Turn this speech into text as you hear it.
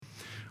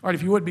All right,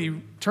 if you would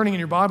be turning in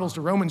your Bibles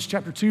to Romans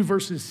chapter 2,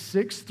 verses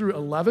 6 through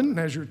 11. And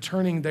as you're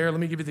turning there, let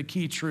me give you the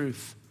key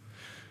truth.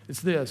 It's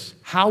this: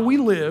 how we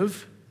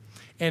live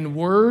in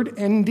word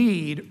and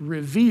deed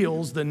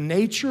reveals the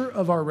nature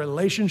of our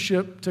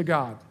relationship to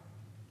God.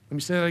 Let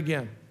me say that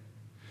again.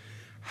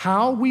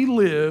 How we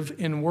live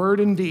in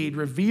word and deed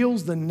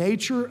reveals the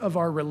nature of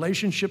our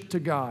relationship to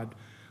God.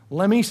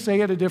 Let me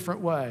say it a different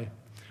way.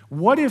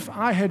 What if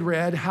I had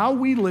read, how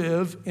we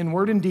live in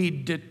word and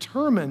deed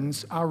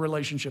determines our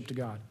relationship to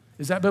God?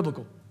 Is that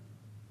biblical?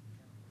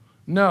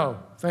 No,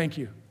 thank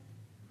you.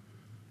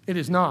 It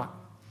is not.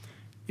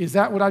 Is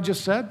that what I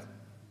just said?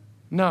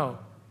 No.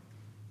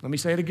 Let me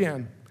say it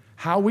again.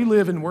 How we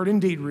live in word and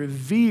deed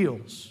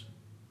reveals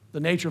the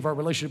nature of our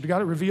relationship to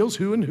God. It reveals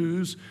who and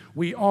whose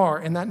we are,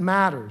 and that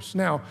matters.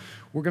 Now,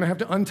 we're going to have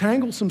to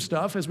untangle some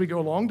stuff as we go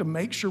along to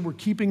make sure we're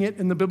keeping it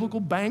in the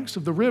biblical banks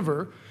of the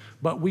river,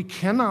 but we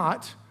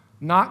cannot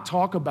not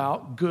talk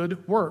about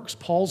good works.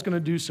 Paul's going to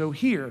do so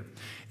here.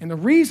 And the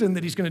reason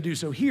that he's going to do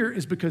so here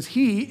is because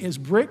he is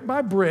brick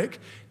by brick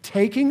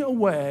taking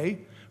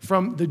away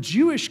from the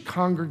Jewish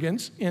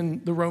congregants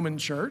in the Roman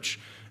church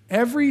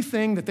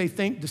everything that they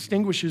think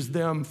distinguishes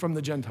them from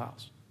the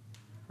Gentiles.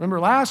 Remember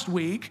last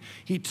week,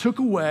 he took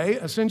away,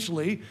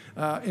 essentially,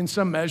 in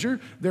some measure,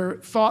 their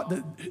thought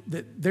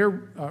that their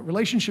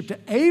relationship to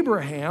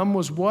Abraham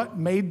was what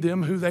made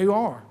them who they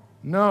are.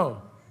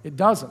 No, it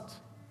doesn't.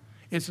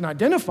 It's an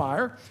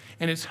identifier,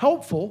 and it's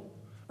helpful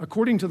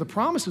according to the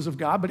promises of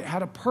God, but it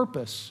had a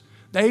purpose.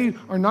 They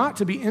are not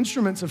to be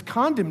instruments of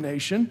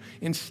condemnation.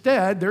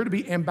 Instead, they're to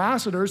be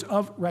ambassadors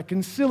of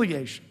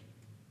reconciliation.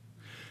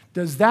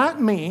 Does that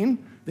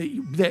mean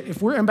that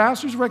if we're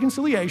ambassadors of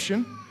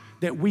reconciliation,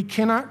 that we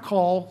cannot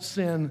call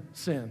sin,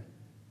 sin?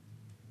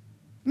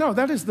 No,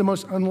 that is the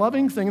most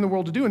unloving thing in the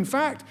world to do. In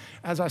fact,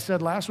 as I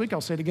said last week,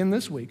 I'll say it again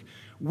this week,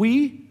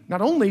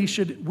 not only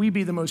should we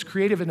be the most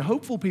creative and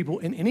hopeful people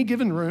in any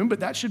given room,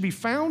 but that should be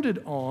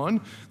founded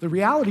on the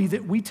reality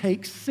that we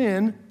take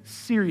sin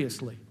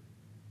seriously,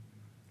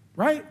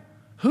 right?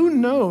 Who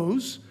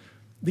knows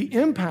the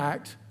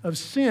impact of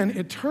sin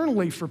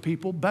eternally for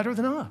people better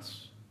than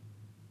us?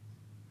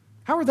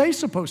 How are they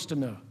supposed to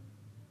know?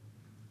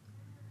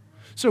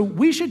 So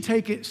we should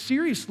take it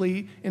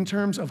seriously in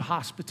terms of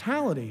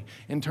hospitality,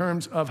 in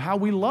terms of how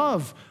we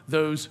love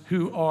those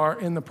who are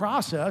in the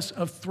process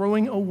of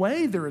throwing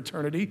away their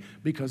eternity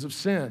because of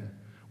sin.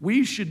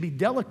 We should be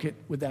delicate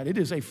with that. It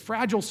is a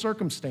fragile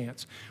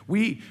circumstance.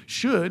 We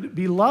should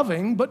be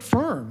loving but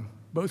firm.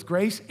 Both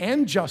grace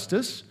and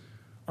justice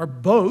are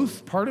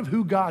both part of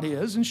who God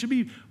is and should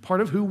be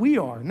part of who we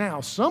are. Now,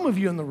 some of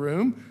you in the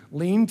room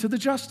lean to the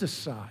justice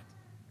side,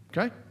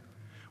 okay?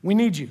 We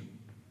need you.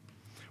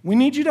 We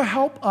need you to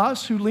help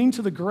us who lean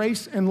to the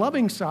grace and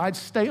loving side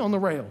stay on the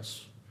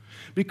rails.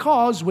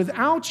 Because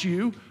without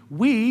you,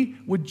 we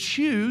would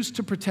choose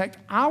to protect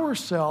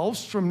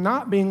ourselves from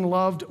not being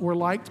loved or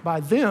liked by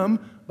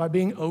them by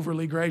being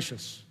overly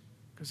gracious.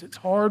 Because it's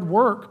hard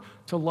work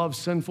to love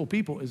sinful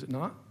people, is it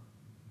not?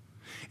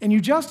 And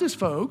you justice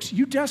folks,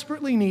 you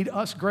desperately need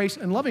us grace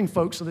and loving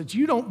folks so that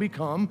you don't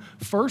become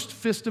first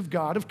fist of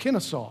God of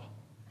Kennesaw.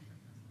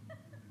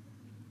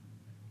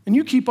 And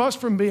you keep us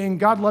from being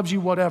God loves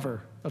you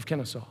whatever of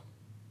Kennesaw.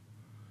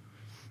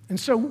 And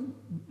so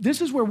this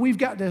is where we've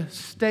got to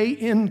stay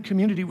in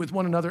community with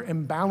one another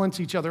and balance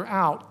each other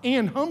out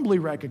and humbly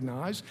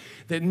recognize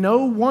that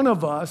no one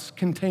of us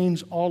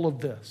contains all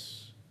of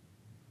this.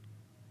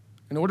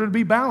 In order to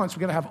be balanced,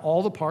 we've got to have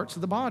all the parts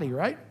of the body,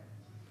 right?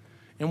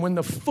 And when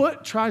the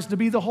foot tries to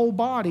be the whole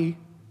body,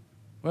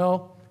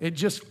 well, it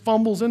just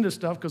fumbles into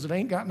stuff because it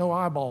ain't got no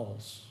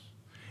eyeballs.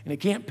 And it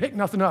can't pick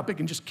nothing up. It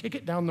can just kick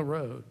it down the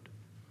road,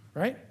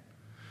 right?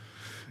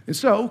 And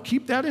so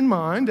keep that in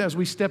mind as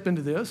we step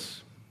into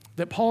this,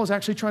 that Paul is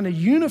actually trying to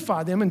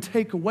unify them and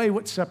take away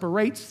what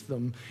separates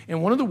them.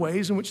 And one of the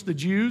ways in which the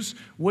Jews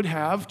would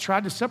have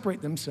tried to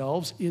separate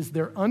themselves is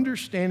their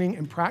understanding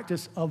and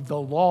practice of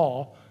the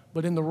law,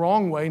 but in the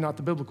wrong way, not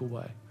the biblical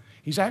way.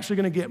 He's actually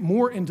going to get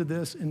more into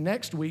this in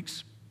next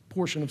week's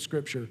portion of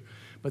Scripture.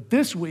 But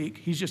this week,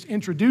 he's just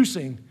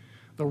introducing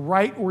the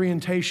right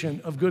orientation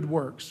of good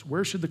works.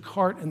 Where should the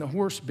cart and the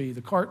horse be?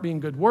 The cart being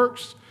good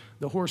works,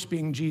 the horse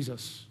being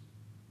Jesus.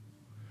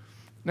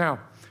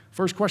 Now,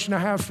 first question I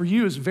have for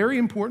you is very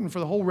important for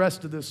the whole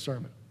rest of this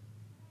sermon.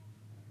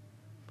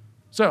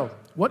 So,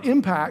 what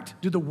impact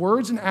do the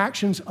words and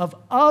actions of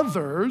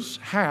others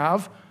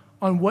have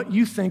on what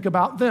you think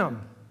about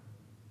them?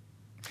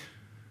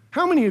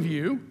 How many of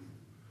you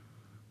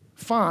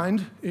find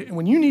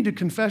when you need to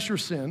confess your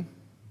sin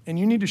and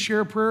you need to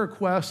share a prayer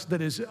request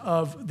that is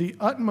of the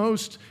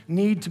utmost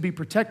need to be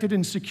protected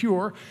and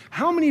secure,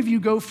 how many of you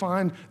go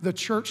find the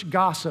church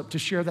gossip to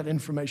share that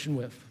information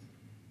with?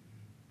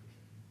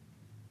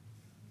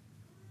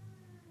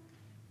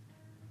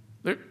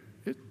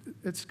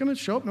 It's going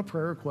to show up in a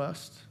prayer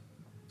request.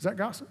 Is that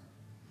gossip?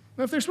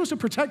 Now, if they're supposed to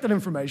protect that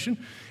information,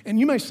 and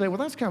you may say, well,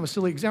 that's kind of a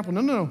silly example.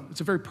 No,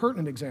 it's a very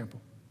pertinent example.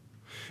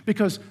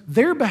 Because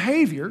their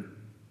behavior,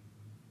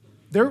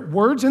 their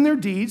words and their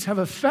deeds have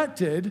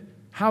affected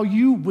how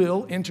you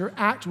will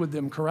interact with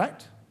them,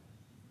 correct?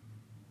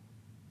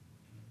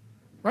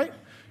 Right?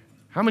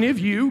 How many of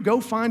you go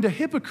find a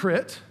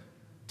hypocrite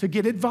to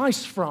get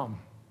advice from?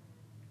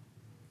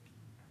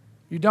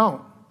 You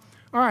don't.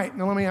 All right,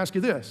 now let me ask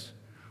you this.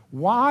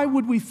 Why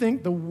would we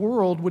think the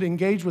world would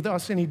engage with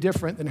us any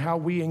different than how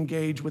we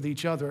engage with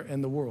each other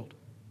and the world?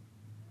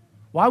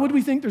 Why would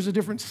we think there's a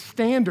different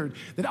standard,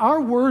 that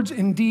our words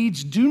and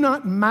deeds do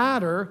not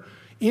matter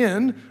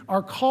in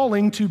our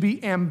calling to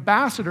be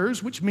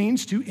ambassadors, which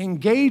means to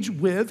engage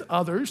with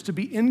others, to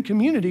be in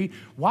community?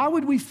 Why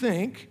would we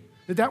think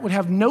that that would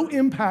have no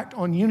impact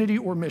on unity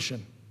or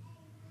mission?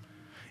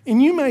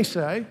 And you may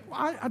say,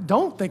 well, I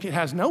don't think it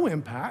has no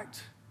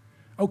impact.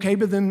 Okay,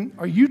 but then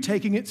are you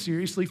taking it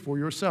seriously for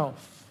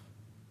yourself?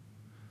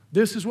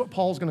 This is what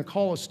Paul's going to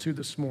call us to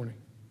this morning.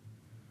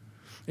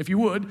 If you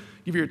would,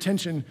 give your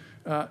attention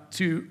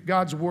to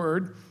God's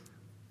word.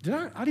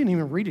 I didn't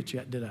even read it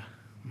yet, did I?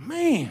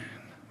 Man.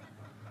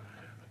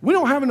 We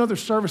don't have another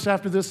service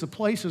after this. The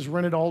place is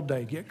rented all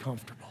day. Get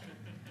comfortable.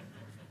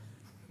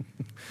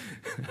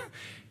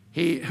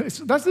 This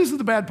is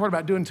the bad part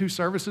about doing two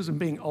services and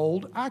being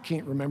old. I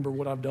can't remember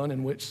what I've done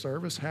in which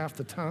service half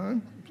the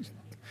time.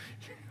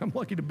 I'm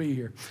lucky to be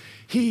here.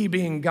 He,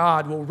 being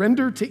God, will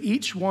render to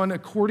each one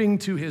according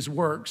to his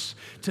works.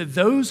 To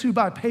those who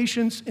by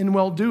patience and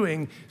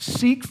well-doing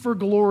seek for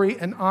glory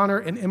and honor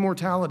and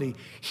immortality,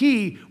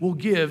 he will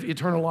give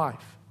eternal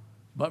life.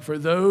 But for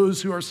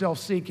those who are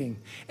self-seeking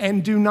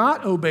and do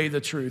not obey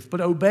the truth,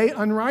 but obey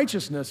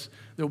unrighteousness,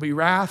 there will be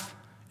wrath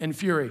and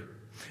fury.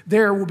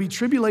 There will be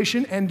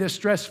tribulation and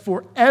distress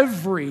for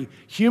every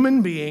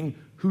human being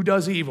who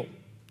does evil,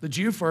 the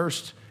Jew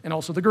first and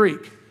also the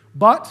Greek.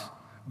 But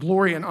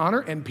glory and honor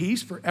and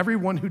peace for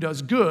everyone who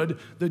does good,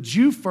 the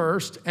Jew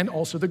first and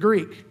also the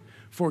Greek.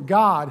 For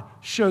God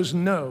shows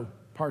no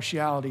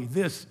partiality.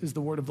 This is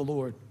the word of the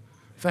Lord.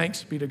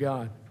 Thanks be to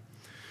God.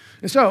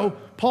 And so,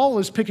 Paul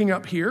is picking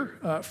up here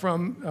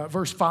from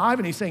verse 5,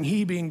 and he's saying,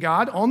 he, being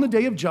God, on the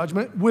day of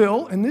judgment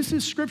will, and this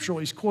is scriptural,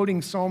 he's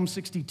quoting Psalm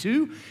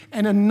 62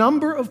 and a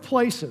number of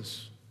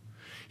places.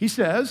 He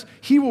says,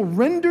 he will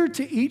render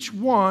to each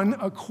one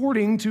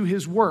according to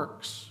his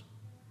works.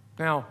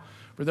 Now,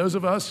 for those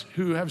of us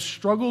who have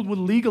struggled with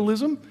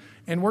legalism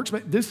and works,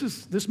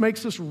 this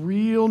makes us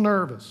real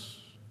nervous.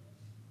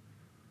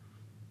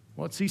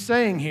 What's he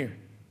saying here?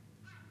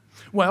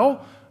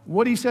 Well,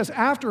 what he says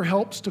after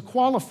helps to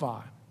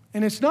qualify.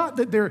 And it's not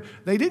that they're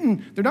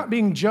not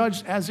being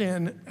judged as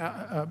in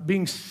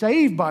being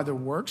saved by their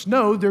works.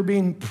 No, they're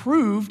being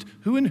proved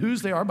who and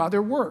whose they are by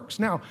their works.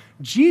 Now,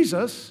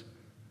 Jesus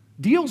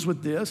deals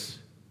with this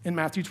in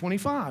Matthew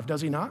 25,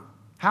 does he not?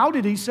 How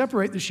did he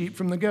separate the sheep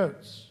from the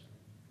goats?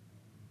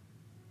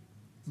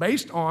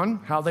 Based on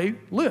how they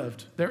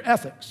lived, their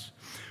ethics.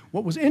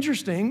 What was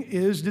interesting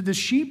is, did the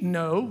sheep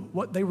know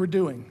what they were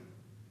doing?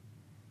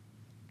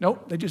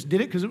 Nope, they just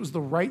did it because it was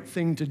the right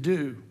thing to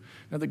do.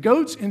 Now, the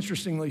goats,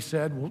 interestingly,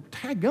 said, well,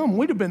 daggum,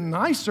 we'd have been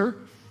nicer,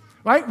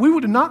 right? We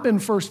would have not been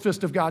first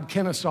fist of God,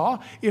 Kennesaw,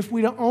 if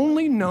we'd have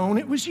only known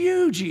it was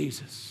you,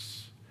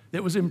 Jesus,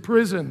 that was in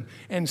prison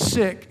and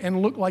sick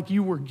and looked like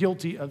you were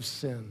guilty of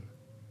sin,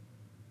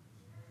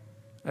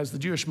 as the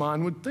Jewish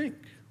mind would think.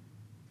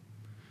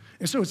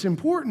 And so it's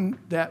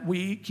important that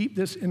we keep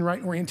this in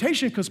right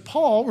orientation because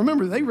Paul,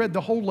 remember, they read the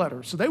whole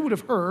letter. So they would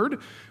have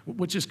heard,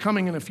 which is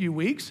coming in a few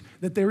weeks,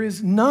 that there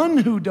is none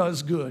who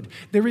does good.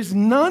 There is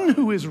none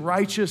who is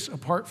righteous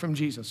apart from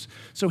Jesus.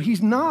 So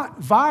he's not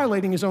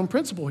violating his own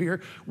principle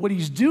here. What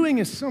he's doing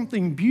is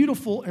something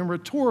beautiful and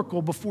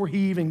rhetorical before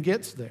he even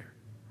gets there.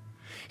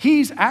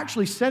 He's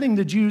actually setting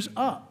the Jews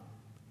up.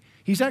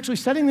 He's actually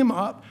setting them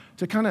up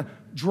to kind of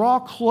draw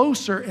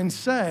closer and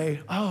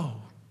say, oh,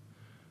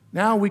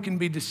 now we can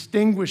be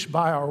distinguished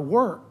by our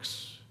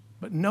works.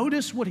 But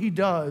notice what he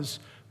does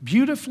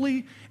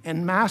beautifully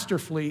and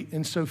masterfully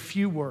in so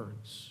few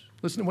words.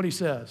 Listen to what he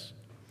says.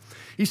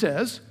 He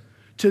says,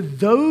 to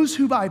those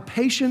who by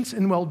patience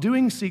and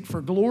well-doing seek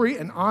for glory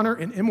and honor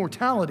and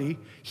immortality,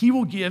 he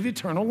will give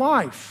eternal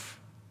life.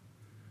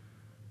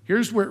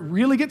 Here's where it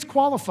really gets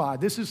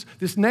qualified.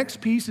 This next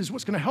piece is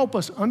what's going to help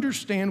us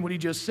understand what he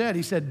just said.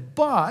 He said,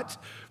 but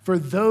for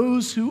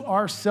those who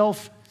are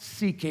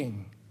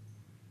self-seeking,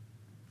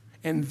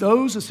 and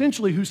those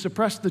essentially who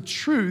suppress the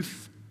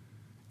truth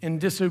in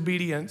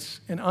disobedience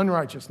and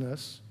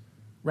unrighteousness,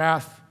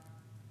 wrath,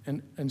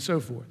 and so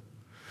forth.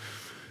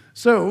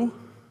 So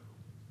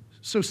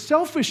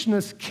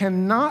selfishness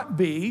cannot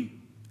be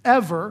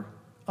ever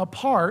a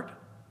part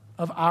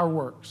of our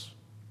works.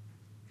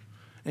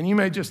 And you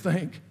may just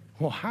think,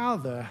 well, how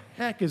the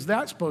heck is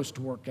that supposed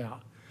to work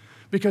out?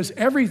 Because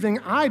everything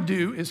I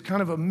do is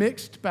kind of a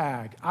mixed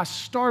bag. I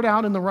start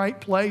out in the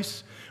right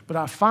place, but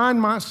I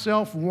find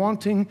myself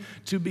wanting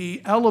to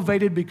be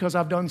elevated because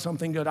I've done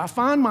something good. I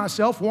find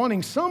myself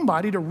wanting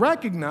somebody to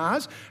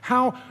recognize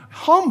how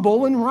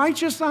humble and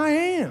righteous I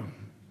am.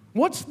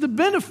 What's the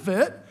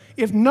benefit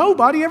if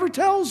nobody ever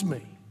tells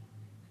me?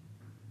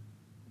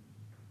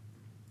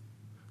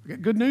 I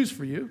got good news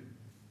for you.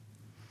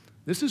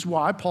 This is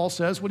why Paul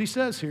says what he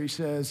says here. He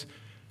says,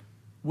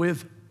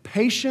 with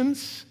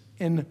patience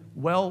and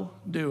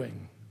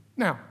well-doing.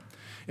 Now,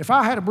 if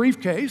I had a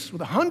briefcase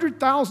with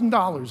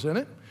 $100,000 in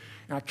it,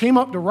 and I came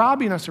up to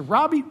Robbie and I said,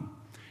 Robbie,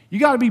 you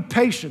got to be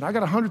patient. I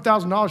got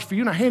 $100,000 for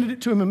you, and I handed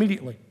it to him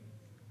immediately.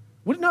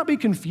 Would it not be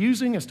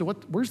confusing as to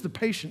where's the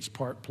patience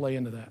part play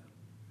into that?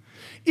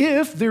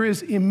 If there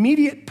is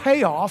immediate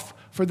payoff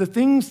for the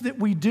things that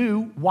we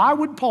do, why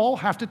would Paul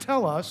have to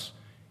tell us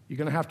you're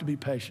going to have to be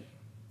patient?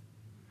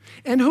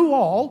 And who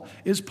all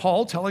is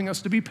Paul telling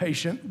us to be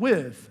patient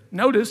with?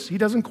 Notice he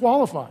doesn't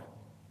qualify.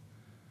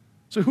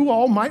 So who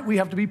all might we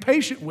have to be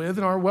patient with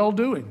in our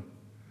well-doing?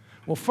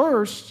 Well,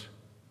 first,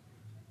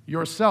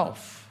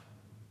 yourself.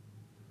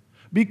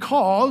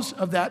 Because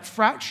of that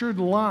fractured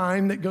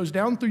line that goes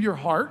down through your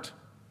heart,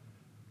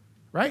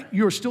 right?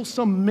 You're still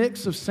some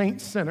mix of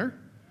saint-sinner.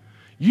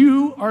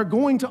 You are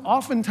going to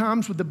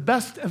oftentimes, with the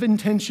best of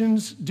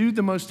intentions, do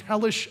the most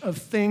hellish of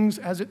things,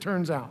 as it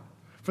turns out,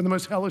 for the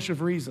most hellish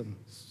of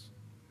reasons.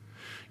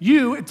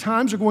 You, at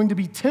times, are going to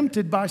be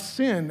tempted by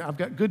sin. I've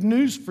got good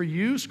news for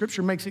you.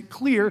 Scripture makes it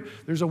clear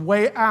there's a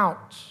way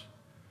out.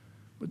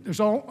 But there's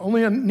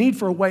only a need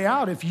for a way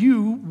out if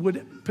you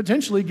would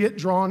potentially get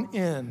drawn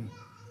in,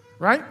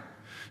 right?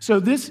 So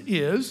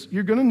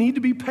you're going to need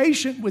to be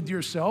patient with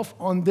yourself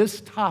on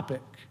this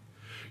topic.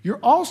 You're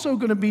also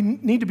going to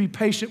need to be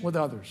patient with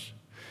others.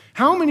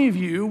 How many of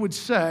you would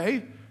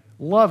say,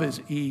 love is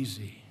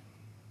easy?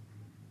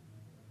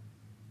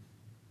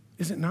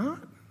 Is it not?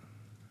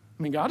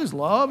 I mean, God is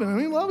love,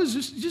 and love is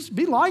just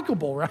be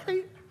likable,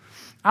 right?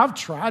 I've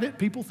tried it.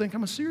 People think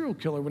I'm a serial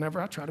killer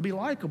whenever I try to be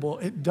likable.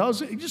 It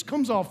just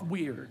comes off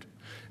weird.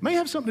 It may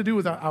have something to do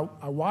with I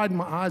widen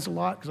my eyes a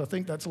lot because I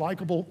think that's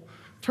likable.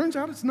 Turns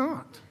out it's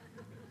not.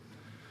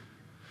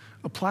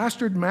 A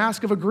plastered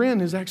mask of a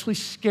grin is actually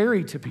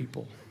scary to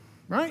people,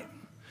 right?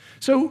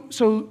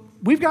 So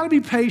we've got to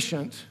be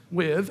patient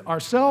with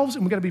ourselves,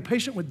 and we've got to be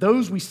patient with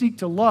those we seek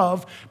to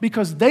love,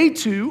 because they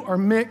too are a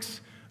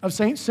mix of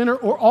saint, sinner,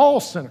 or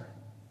all sinner.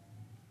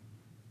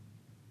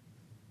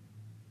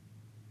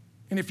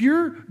 And if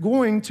you're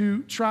going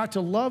to try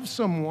to love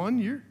someone,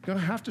 you're going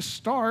to have to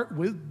start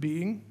with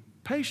being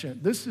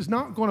patient. This is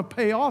not going to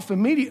pay off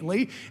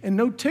immediately, and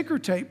no ticker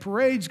tape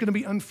parade is going to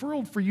be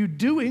unfurled for you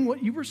doing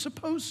what you were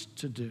supposed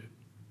to do.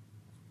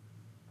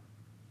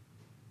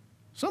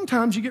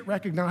 Sometimes you get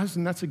recognized,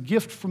 and that's a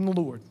gift from the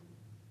Lord.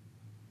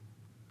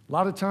 A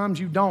lot of times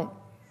you don't.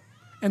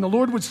 And the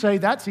Lord would say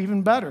that's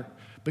even better,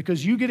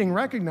 because you getting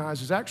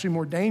recognized is actually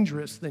more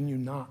dangerous than you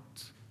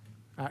not,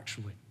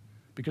 actually,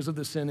 because of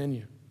the sin in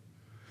you.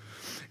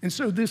 And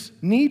so this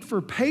need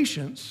for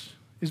patience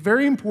is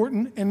very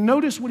important. And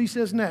notice what he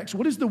says next.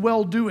 What is the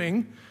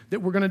well-doing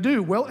that we're going to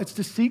do? Well, it's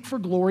to seek for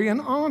glory and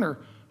honor.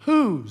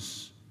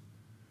 Whose?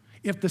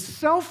 If the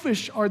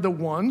selfish are the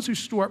ones who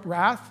store up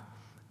wrath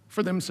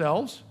for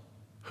themselves,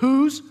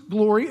 whose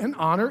glory and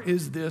honor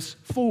is this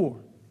for?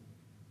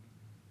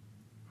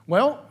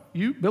 Well,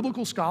 you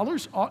biblical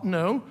scholars ought to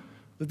know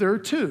that there are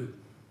two.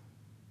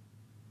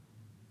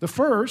 The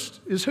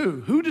first is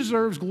who? Who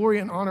deserves glory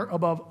and honor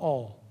above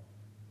all?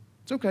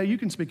 It's okay, you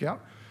can speak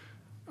out.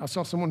 I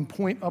saw someone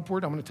point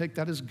upward. I'm going to take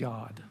that as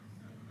God.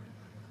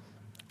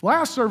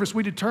 Last service,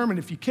 we determined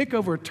if you kick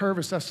over a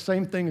turvis, that's the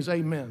same thing as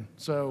amen.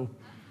 So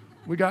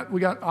we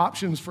got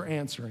options for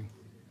answering.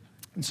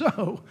 And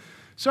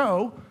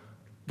so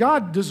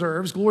God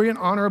deserves glory and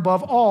honor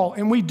above all,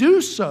 and we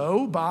do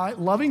so by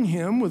loving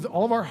him with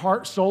all of our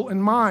heart, soul,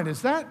 and mind.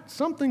 Is that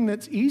something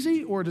that's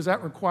easy, or does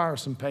that require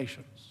some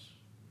patience?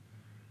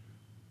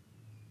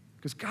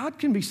 Because God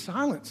can be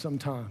silent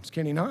sometimes,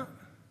 can he not?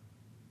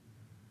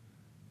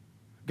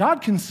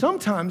 God can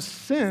sometimes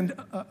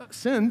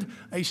send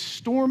a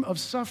storm of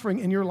suffering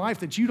in your life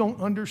that you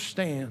don't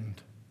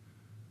understand.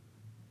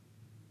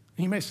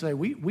 And you may say,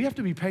 we have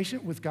to be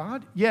patient with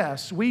God?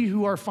 Yes, we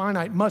who are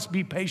finite must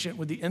be patient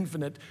with the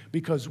infinite,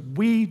 because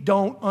we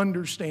don't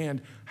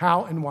understand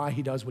how and why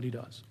he does what he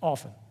does,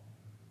 often.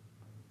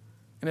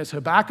 And as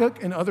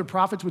Habakkuk and other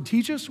prophets would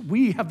teach us,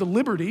 we have the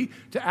liberty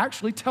to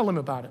actually tell him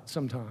about it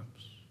sometimes.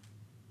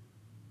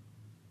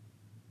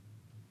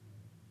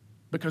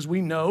 Because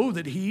we know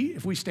that he,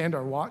 if we stand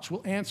our watch,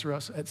 will answer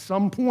us at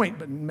some point,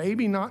 but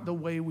maybe not the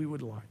way we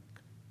would like.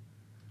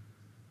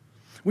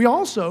 We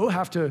also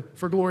have to,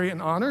 for glory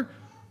and honor,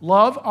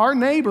 love our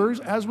neighbors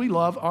as we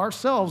love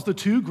ourselves, the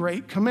two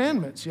great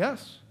commandments,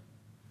 yes?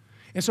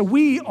 And so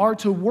we are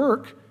to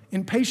work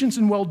in patience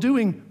and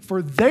well-doing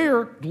for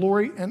their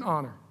glory and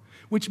honor,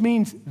 which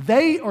means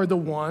they are the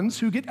ones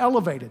who get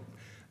elevated.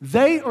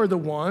 They are the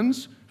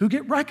ones who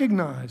get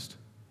recognized,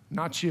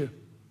 not you,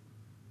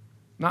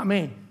 not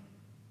me.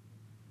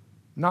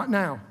 Not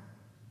now.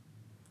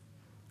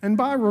 And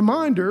by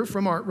reminder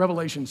from our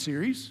Revelation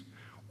series,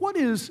 what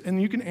is,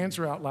 and you can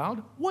answer out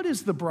loud, what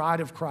is the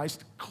bride of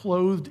Christ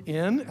clothed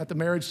in at the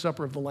marriage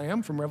supper of the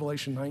Lamb from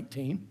Revelation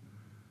 19?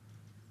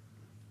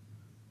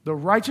 The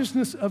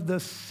righteousness of the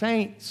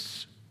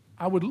saints.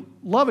 I would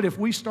love it if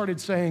we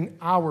started saying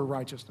our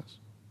righteousness,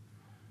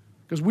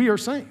 because we are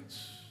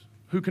saints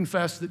who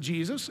confess that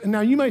Jesus, and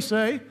now you may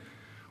say,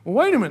 well,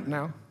 wait a minute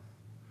now,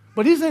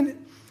 but isn't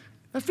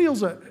That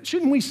feels,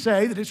 shouldn't we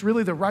say that it's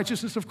really the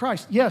righteousness of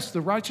Christ? Yes,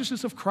 the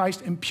righteousness of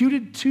Christ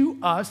imputed to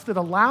us that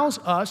allows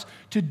us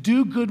to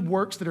do good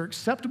works that are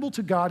acceptable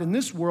to God in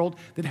this world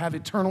that have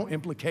eternal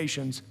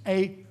implications.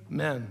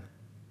 Amen.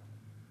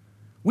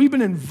 We've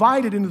been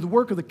invited into the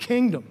work of the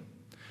kingdom.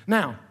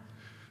 Now,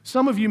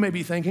 some of you may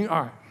be thinking,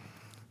 all right,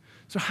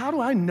 so how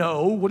do I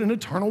know what an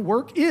eternal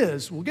work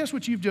is? Well, guess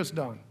what you've just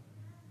done?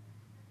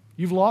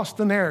 You've lost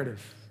the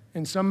narrative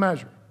in some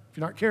measure, if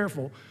you're not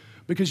careful,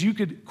 because you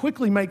could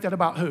quickly make that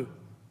about who?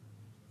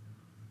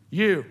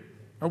 You.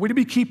 Are we to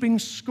be keeping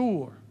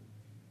score?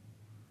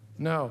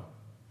 No.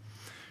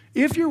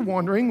 If you're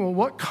wondering,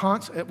 well,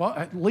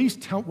 at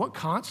least tell what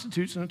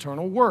constitutes an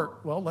eternal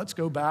work? Well, let's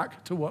go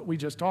back to what we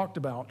just talked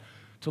about.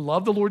 To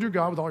love the Lord your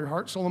God with all your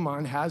heart, soul, and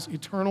mind has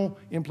eternal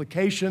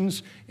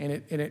implications, and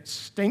it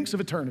stinks of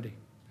eternity.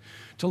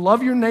 To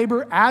love your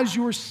neighbor as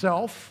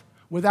yourself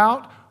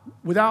without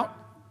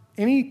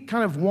any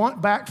kind of want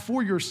back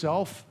for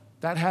yourself,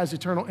 that has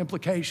eternal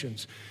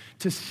implications.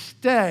 To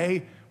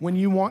stay when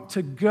you want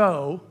to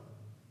go,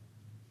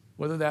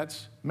 whether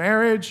that's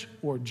marriage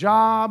or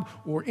job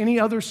or any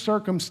other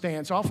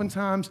circumstance,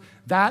 oftentimes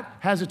that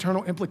has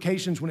eternal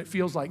implications when it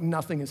feels like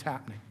nothing is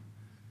happening.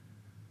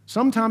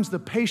 Sometimes the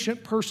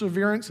patient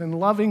perseverance in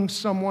loving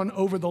someone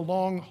over the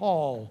long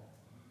haul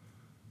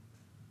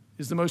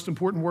is the most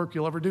important work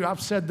you'll ever do.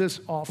 I've said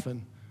this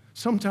often.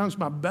 Sometimes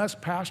my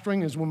best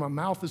pastoring is when my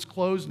mouth is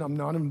closed and I'm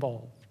not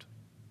involved.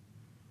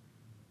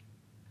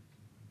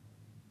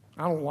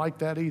 I don't like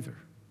that either.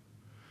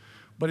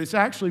 But it's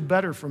actually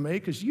better for me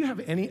because you have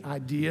any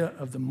idea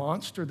of the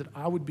monster that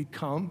I would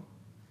become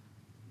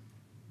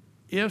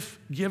if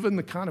given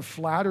the kind of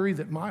flattery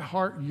that my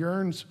heart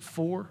yearns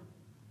for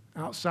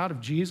outside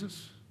of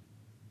Jesus?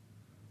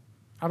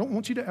 I don't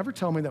want you to ever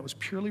tell me that was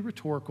purely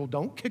rhetorical.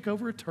 Don't kick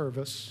over a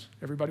Tervis.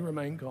 Everybody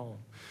remain calm.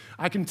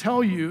 I can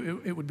tell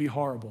you it would be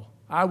horrible.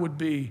 I would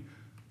be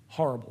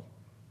horrible.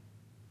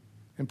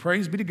 And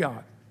praise be to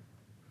God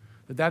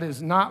that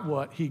is not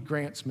what he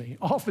grants me.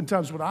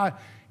 Oftentimes what I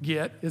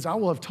get is I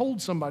will have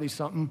told somebody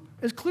something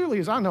as clearly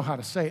as I know how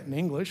to say it in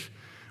English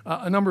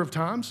a number of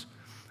times.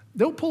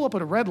 They'll pull up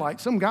at a red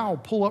light. Some guy will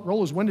pull up,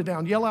 roll his window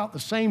down, yell out the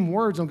same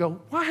words and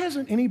go, why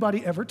hasn't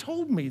anybody ever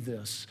told me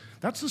this?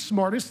 That's the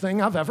smartest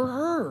thing I've ever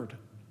heard.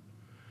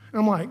 And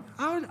I'm like,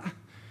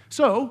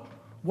 so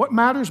what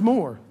matters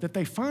more, that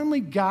they finally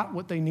got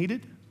what they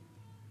needed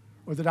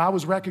or that I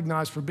was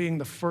recognized for being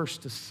the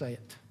first to say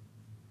it?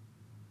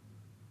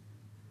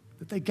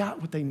 That they got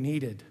what they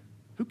needed.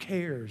 Who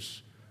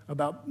cares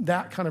about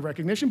that kind of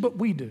recognition? But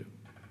we do,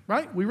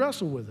 right? We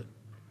wrestle with it.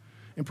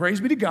 And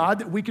praise be to God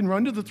that we can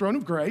run to the throne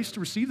of grace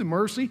to receive the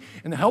mercy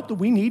and the help that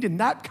we need in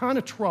that kind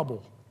of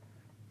trouble.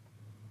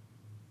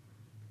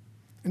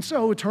 And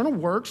so eternal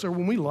works are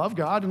when we love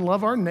God and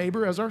love our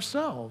neighbor as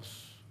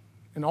ourselves.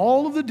 In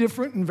all of the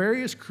different and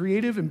various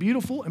creative and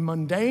beautiful and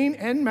mundane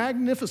and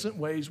magnificent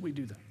ways we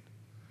do that.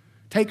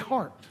 Take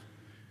heart.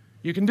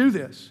 You can do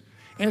this.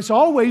 And it's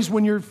always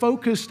when you're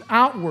focused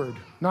outward,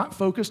 not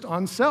focused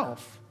on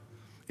self.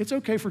 It's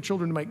okay for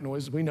children to make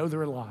noise. We know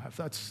they're alive.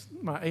 That's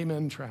my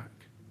amen track.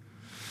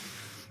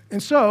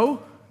 And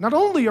so, not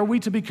only are we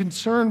to be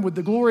concerned with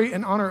the glory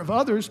and honor of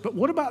others, but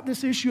what about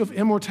this issue of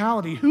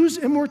immortality? Whose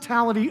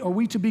immortality are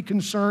we to be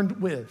concerned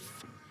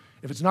with?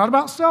 If it's not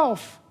about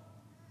self,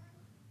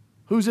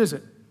 whose is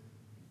it?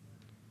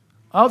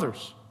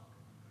 Others.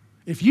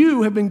 If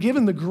you have been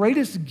given the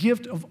greatest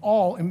gift of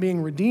all in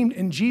being redeemed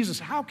in Jesus,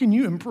 how can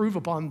you improve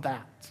upon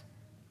that?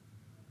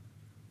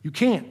 You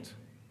can't.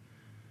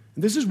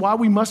 And this is why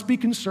we must be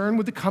concerned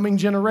with the coming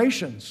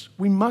generations.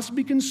 We must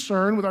be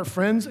concerned with our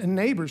friends and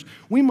neighbors.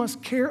 We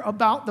must care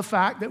about the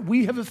fact that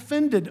we have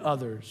offended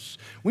others.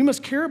 We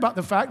must care about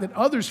the fact that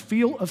others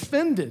feel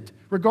offended,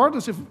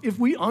 regardless if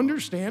we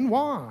understand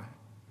why.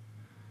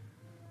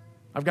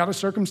 I've got a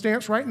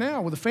circumstance right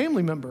now with a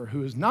family member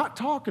who is not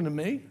talking to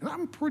me, and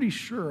I'm pretty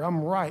sure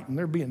I'm right and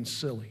they're being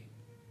silly.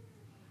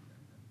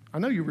 I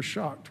know you were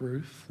shocked,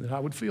 Ruth, that I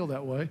would feel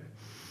that way.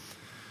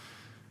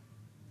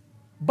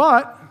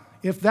 But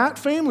if that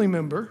family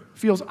member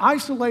feels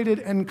isolated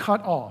and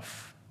cut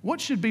off, what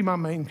should be my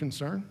main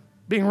concern?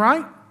 Being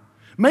right?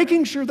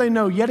 Making sure they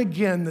know yet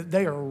again that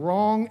they are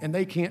wrong and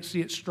they can't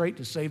see it straight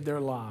to save their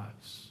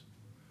lives.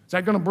 Is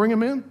that going to bring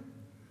them in? Is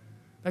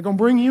that going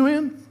to bring you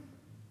in?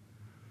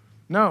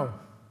 No.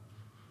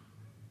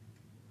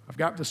 I've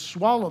got to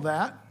swallow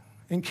that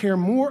and care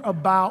more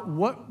about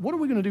what are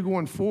we going to do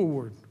going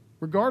forward,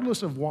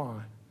 regardless of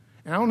why.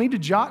 And I don't need to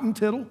jot and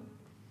tittle,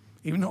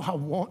 even though I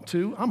want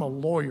to. I'm a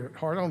lawyer at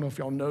heart. I don't know if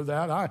y'all know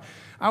that.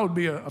 I would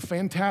be a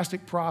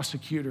fantastic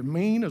prosecutor,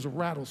 mean as a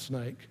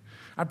rattlesnake.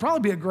 I'd probably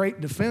be a great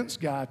defense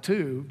guy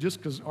too, just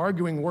because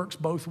arguing works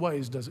both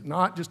ways, does it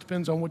not? Just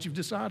depends on what you've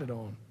decided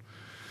on.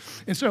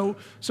 And so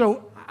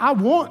I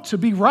want to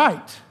be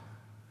right.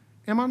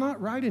 Am I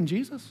not right in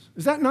Jesus?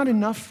 Is that not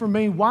enough for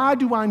me? Why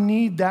do I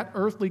need that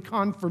earthly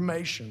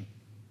confirmation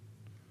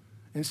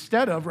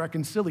instead of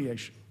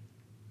reconciliation?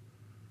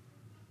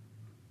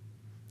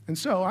 And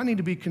so I need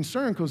to be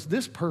concerned because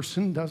this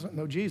person doesn't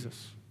know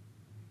Jesus.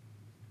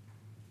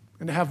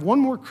 and to have one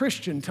more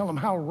Christian tell them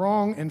how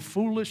wrong and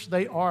foolish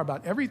they are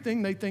about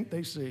everything they think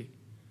they see,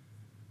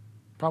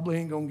 probably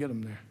ain't going to get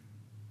them there.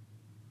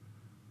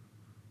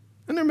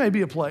 And there may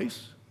be a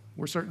place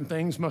where certain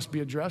things must be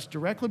addressed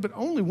directly, but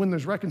only when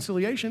there's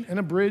reconciliation and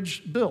a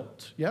bridge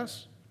built,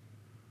 yes?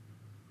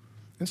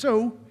 And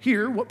so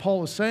here, what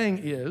Paul is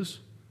saying is,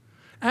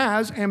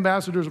 as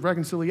ambassadors of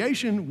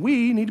reconciliation,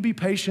 we need to be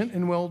patient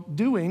and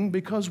well-doing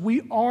because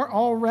we are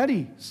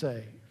already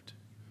saved.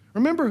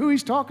 Remember who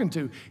he's talking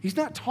to. He's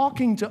not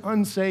talking to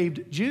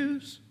unsaved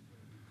Jews.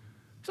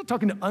 He's not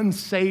talking to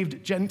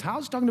unsaved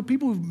Gentiles. He's talking to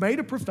people who've made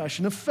a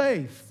profession of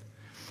faith.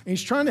 And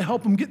he's trying to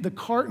help them get the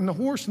cart and the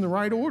horse in the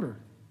right order.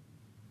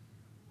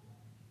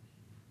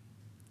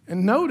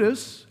 And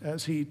notice,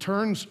 as he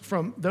turns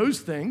from those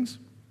things,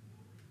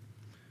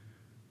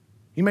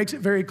 he makes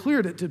it very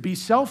clear that to be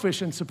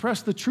selfish and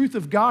suppress the truth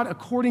of God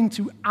according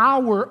to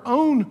our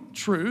own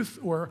truth,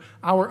 or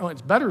our own,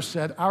 it's better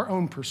said, our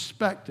own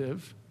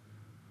perspective,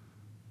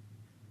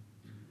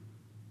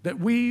 that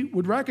we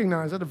would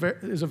recognize that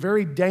is a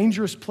very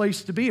dangerous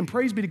place to be. And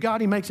praise be to God,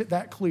 he makes it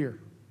that clear.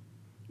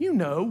 You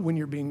know when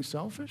you're being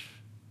selfish.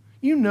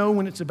 You know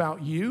when it's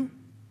about you.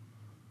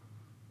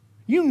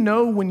 You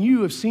know when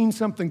you have seen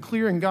something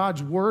clear in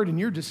God's word and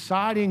you're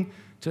deciding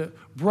to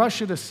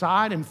brush it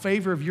aside in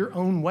favor of your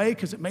own way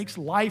because it makes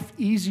life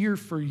easier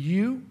for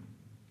you.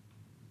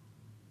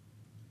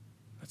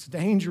 That's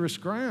dangerous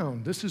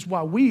ground. This is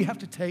why we have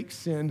to take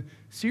sin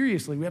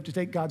seriously. We have to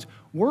take God's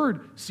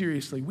word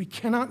seriously. We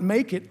cannot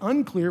make it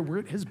unclear where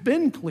it has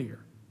been clear.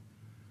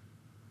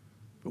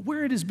 But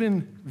where it has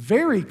been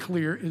very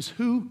clear is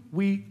who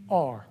we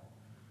are.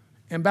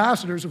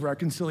 Ambassadors of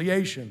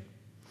reconciliation,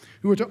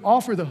 who are to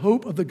offer the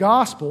hope of the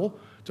gospel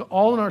to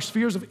all in our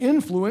spheres of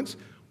influence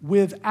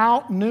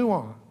without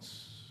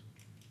nuance.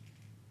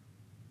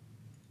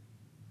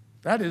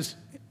 That is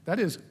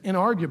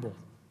inarguable.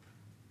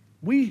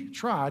 We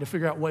try to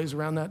figure out ways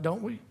around that,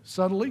 don't we?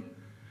 Subtly.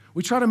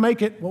 We try to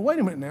make it, well, wait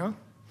a minute now.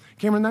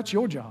 Cameron, that's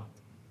your job.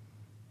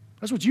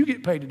 That's what you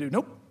get paid to do.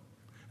 Nope.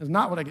 That's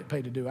not what I get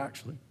paid to do,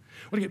 actually.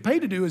 What I get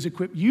paid to do is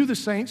equip you, the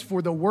saints,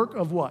 for the work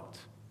of what?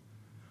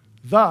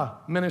 The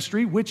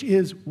ministry, which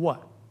is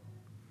what?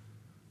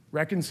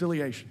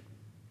 Reconciliation.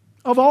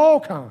 Of all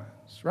kinds,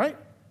 right?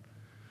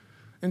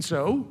 And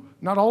so,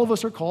 not all of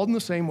us are called in the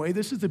same way.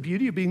 This is the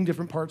beauty of being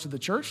different parts of the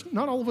church.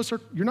 Not all of us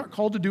are, you're not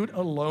called to do it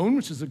alone,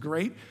 which is a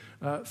great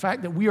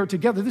fact that we are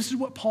together. This is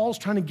what Paul's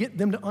trying to get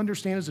them to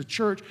understand as a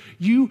church.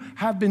 You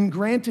have been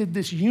granted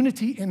this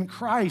unity in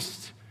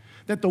Christ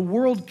that the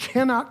world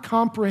cannot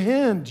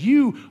comprehend.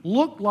 You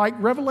look like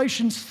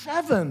Revelation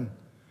 7,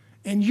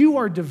 and you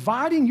are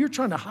dividing. You're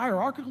trying to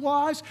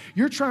hierarchicalize.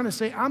 You're trying to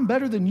say, I'm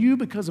better than you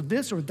because of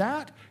this or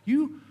that.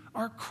 You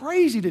are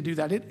crazy to do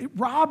that. It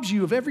robs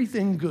you of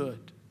everything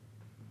good.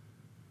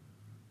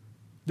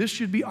 This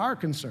should be our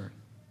concern.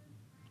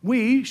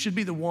 We should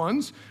be the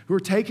ones who are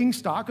taking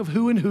stock of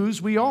who and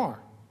whose we are.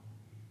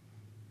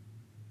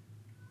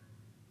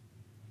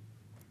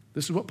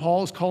 This is what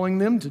Paul is calling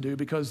them to do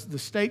because the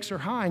stakes are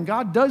high, and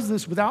God does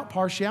this without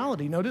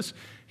partiality. Notice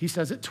he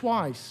says it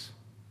twice.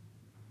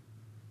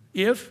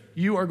 If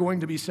you are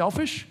going to be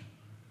selfish,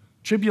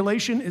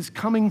 tribulation is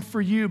coming for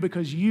you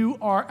because you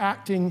are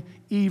acting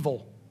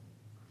evil.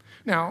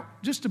 Now,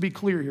 just to be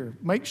clear here,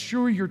 make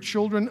sure your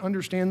children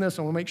understand this.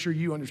 I want to make sure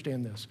you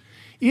understand this.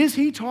 Is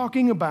he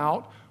talking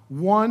about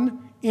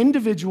one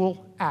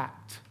individual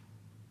act?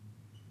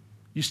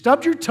 You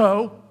stubbed your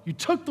toe, you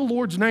took the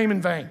Lord's name in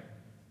vain.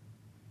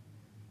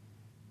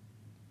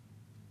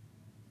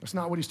 That's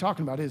not what he's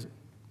talking about, is it?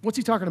 What's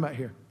he talking about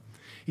here?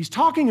 He's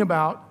talking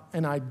about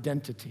an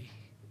identity.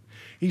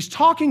 He's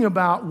talking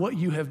about what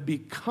you have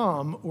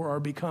become or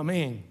are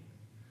becoming.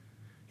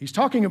 He's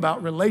talking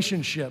about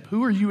relationship.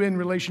 Who are you in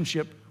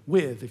relationship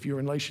with? If you're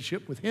in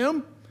relationship with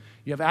him,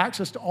 you have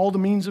access to all the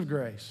means of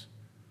grace.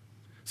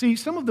 See,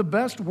 some of the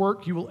best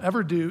work you will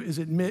ever do is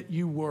admit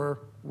you were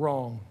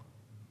wrong.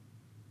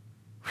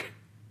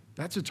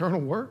 That's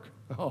eternal work?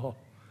 Oh,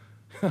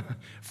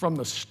 from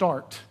the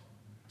start.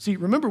 See,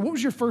 remember, what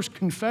was your first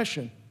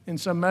confession in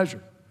some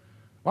measure?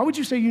 Why would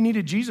you say you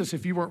needed Jesus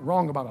if you weren't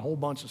wrong about a whole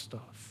bunch of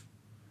stuff?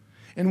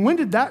 And when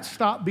did that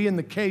stop being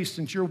the case,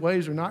 since your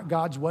ways are not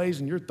God's ways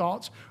and your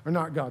thoughts are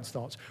not God's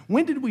thoughts?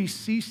 When did we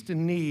cease to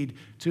need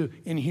to,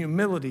 in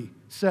humility,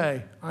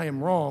 say, I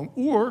am wrong,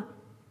 or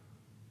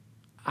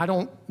I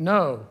don't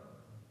know?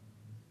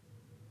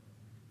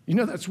 You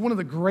know, that's one of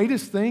the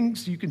greatest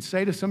things you can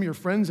say to some of your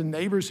friends and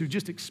neighbors who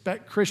just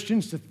expect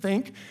Christians to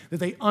think that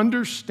they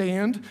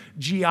understand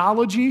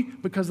geology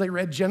because they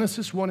read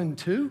Genesis 1 and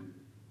 2.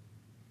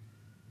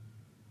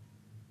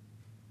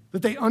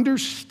 That they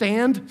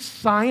understand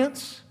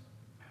science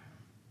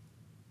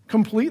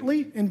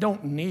completely and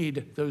don't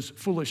need those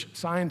foolish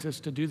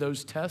scientists to do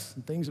those tests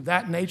and things of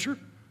that nature.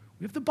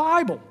 We have the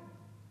Bible.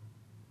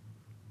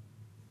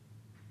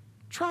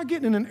 Try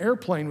getting in an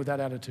airplane with that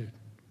attitude.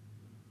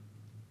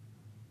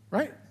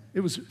 Right? It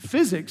was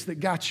physics that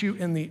got you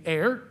in the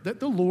air that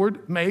the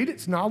Lord made.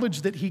 It's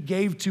knowledge that he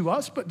gave to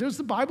us. But does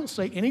the Bible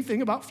say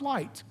anything about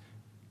flight?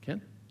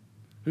 Ken?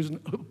 who's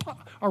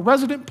a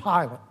resident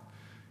pilot.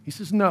 He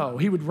says no,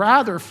 he would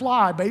rather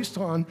fly based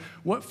on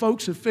what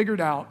folks have figured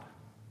out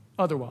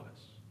otherwise.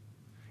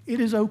 It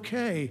is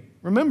okay.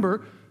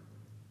 Remember,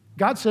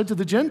 God said to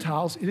the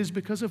Gentiles, it is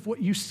because of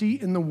what you see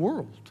in the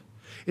world.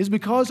 It's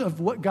because of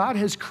what God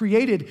has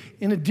created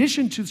in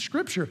addition to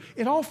Scripture.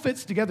 It all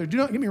fits together. Do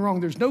not get me wrong,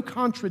 there's no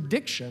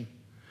contradiction.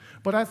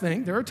 But I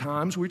think there are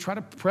times we try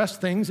to press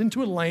things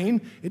into a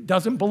lane it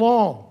doesn't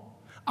belong.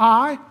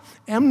 I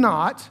am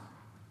not,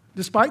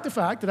 despite the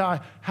fact that I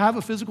have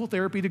a physical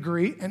therapy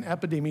degree, an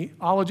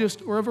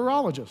epidemiologist or a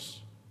virologist.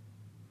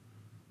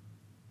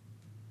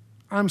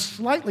 I'm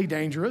slightly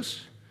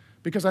dangerous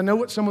because I know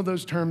what some of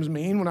those terms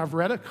mean when I've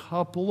read a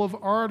couple of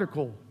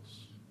articles.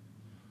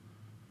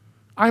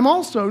 I'm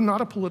also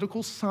not a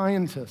political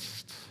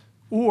scientist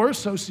or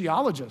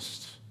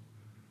sociologist.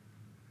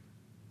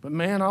 But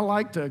man, I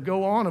like to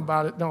go on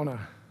about it, don't I?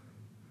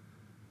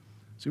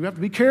 So we have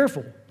to be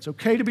careful. It's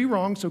okay to be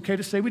wrong. It's okay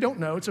to say we don't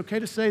know. It's okay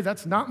to say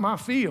that's not my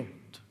field.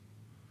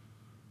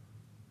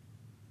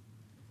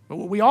 But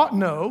what we ought to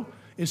know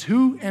is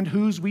who and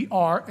whose we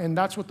are, and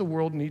that's what the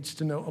world needs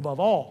to know above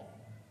all.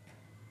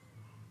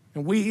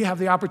 And we have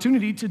the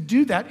opportunity to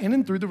do that in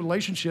and through the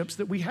relationships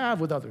that we have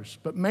with others.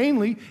 But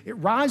mainly, it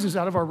rises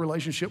out of our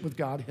relationship with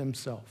God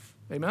Himself.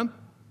 Amen?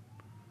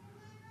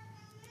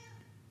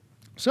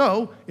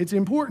 So, it's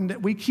important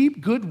that we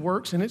keep good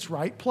works in its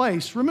right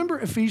place. Remember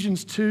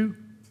Ephesians 2?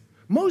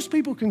 Most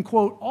people can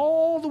quote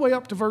all the way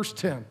up to verse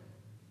 10.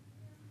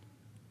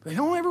 They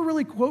don't ever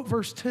really quote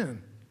verse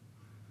 10.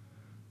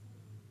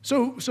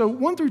 So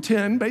 1 through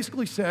 10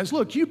 basically says,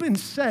 look, you've been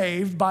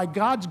saved by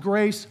God's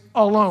grace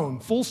alone,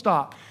 full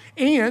stop.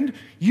 And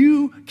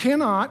you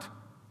cannot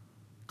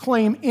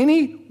claim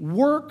any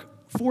work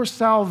for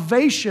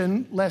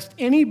salvation lest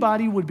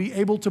anybody would be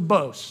able to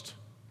boast,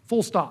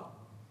 full stop.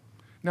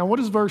 Now, what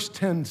does verse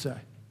 10 say?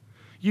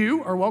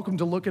 You are welcome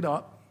to look it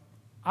up.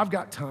 I've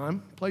got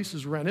time. Place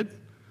is rented.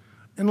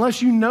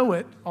 Unless you know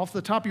it off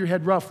the top of your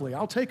head roughly.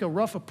 I'll take a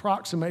rough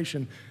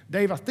approximation.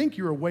 Dave, I think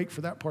you're awake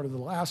for that part of the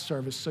last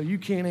service, so you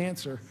can't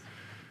answer.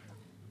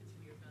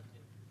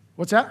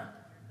 What's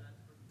that?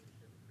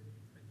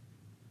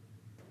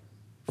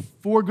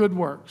 For good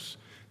works.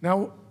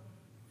 Now,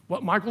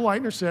 what Michael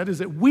Leitner said is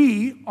that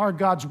we are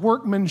God's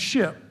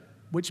workmanship,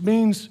 which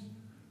means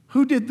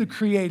who did the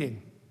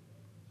creating?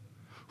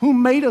 Who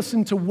made us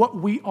into what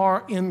we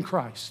are in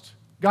Christ?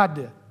 God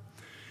did.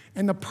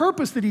 And the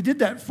purpose that He did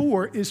that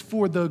for is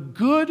for the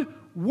good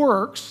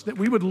works that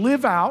we would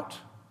live out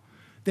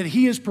that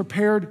He has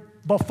prepared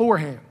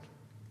beforehand.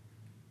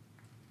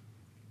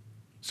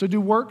 So do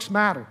works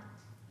matter?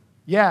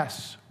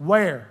 Yes.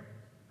 Where?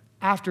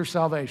 After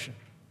salvation.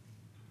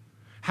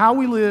 How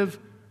we live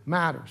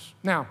matters.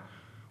 Now,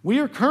 we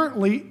are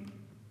currently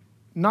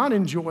not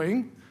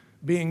enjoying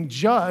being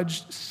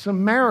judged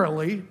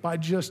summarily by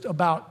just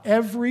about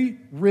every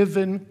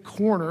riven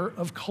corner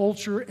of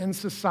culture and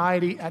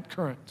society at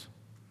current.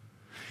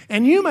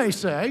 And you may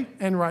say,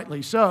 and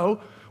rightly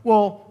so,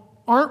 well,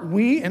 aren't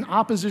we in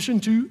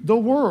opposition to the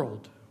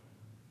world?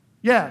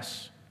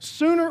 Yes,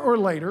 sooner or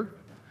later,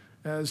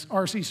 as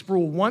R.C.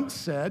 Sproul once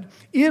said,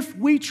 if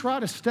we try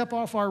to step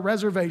off our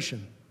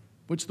reservation,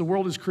 which the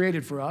world has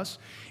created for us,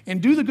 and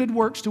do the good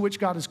works to which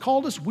God has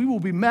called us, we will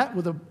be met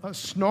with a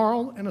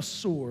snarl and a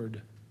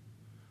sword.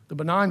 The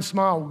benign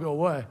smile will go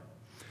away.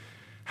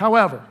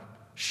 However,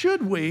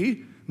 should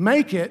we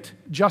make it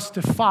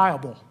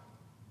justifiable?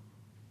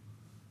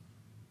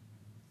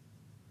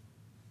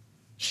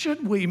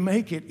 Should we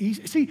make it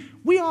easy? See,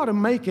 we ought to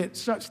make it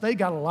such they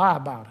got to lie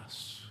about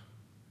us.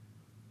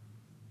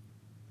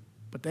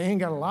 But they ain't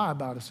got to lie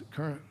about us at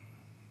current.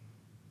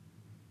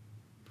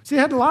 See,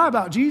 they had to lie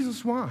about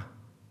Jesus. Why?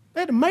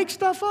 They had to make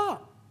stuff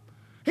up.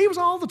 He was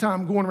all the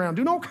time going around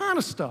doing all kind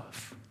of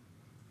stuff.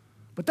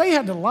 But they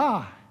had to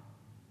lie.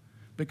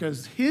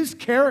 Because His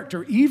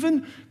character,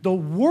 even the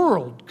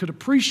world could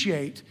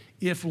appreciate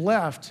if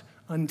left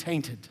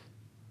untainted.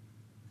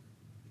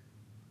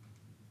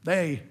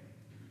 They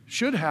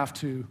should have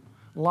to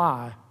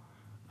lie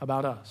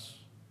about us.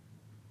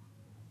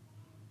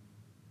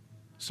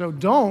 So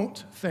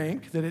don't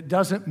think that it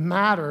doesn't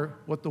matter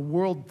what the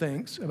world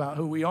thinks about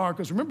who we are.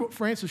 Because remember what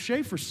Francis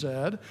Schaeffer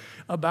said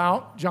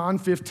about John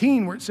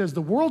 15, where it says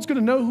the world's going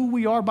to know who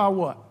we are by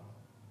what?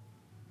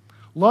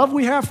 Love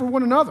we have for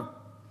one another.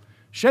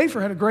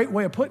 Schaeffer had a great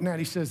way of putting that.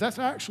 He says that's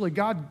actually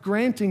God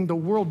granting the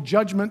world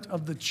judgment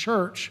of the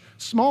church,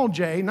 small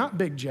j, not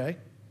big J,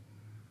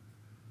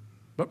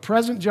 but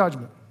present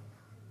judgment.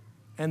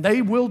 And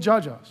they will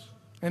judge us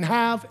and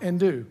have and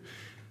do.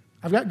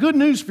 I've got good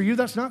news for you.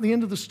 That's not the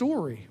end of the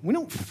story. We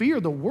don't fear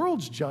the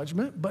world's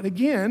judgment, but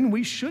again,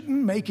 we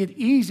shouldn't make it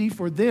easy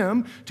for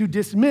them to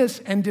dismiss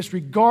and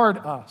disregard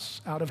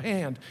us out of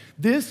hand.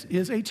 This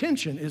is a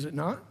tension, is it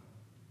not?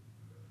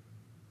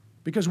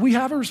 Because we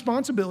have a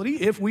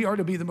responsibility, if we are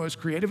to be the most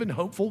creative and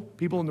hopeful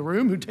people in the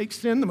room who take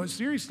sin the most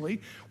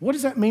seriously, what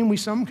does that mean we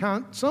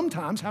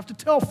sometimes have to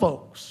tell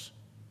folks?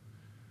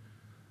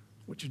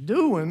 What you're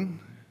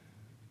doing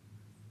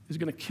is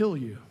going to kill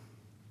you.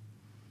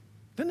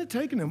 Doesn't it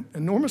take an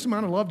enormous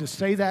amount of love to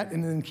say that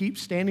and then keep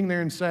standing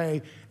there and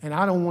say, and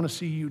I don't want to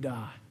see you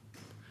die?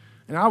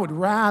 And I would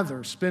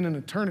rather spend an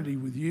eternity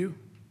with you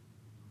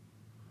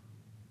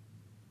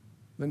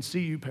than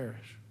see you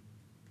perish.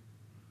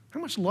 How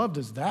much love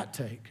does that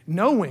take?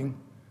 Knowing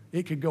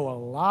it could go a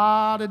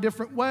lot of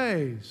different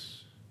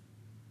ways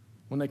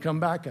when they come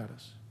back at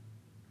us.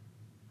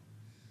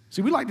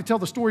 See, we like to tell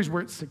the stories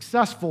where it's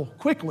successful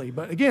quickly,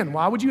 but again,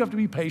 why would you have to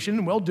be patient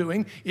and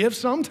well-doing if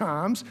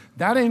sometimes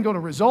that ain't going to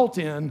result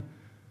in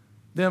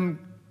them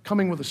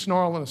coming with a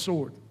snarl and a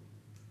sword?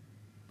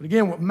 But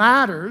again, what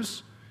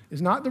matters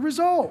is not the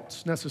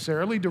results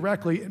necessarily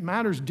directly. It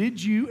matters,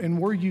 did you and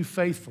were you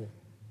faithful?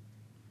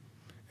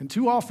 And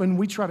too often,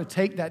 we try to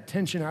take that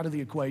tension out of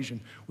the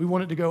equation. We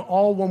want it to go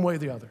all one way or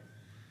the other.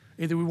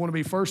 Either we want to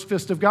be first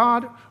fist of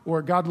God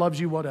or God loves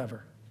you,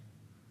 whatever.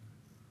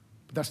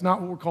 But that's not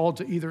what we're called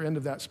to either end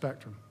of that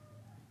spectrum.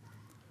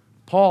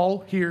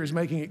 Paul here is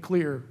making it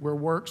clear where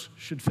works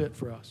should fit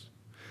for us.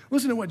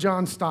 Listen to what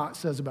John Stott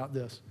says about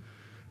this.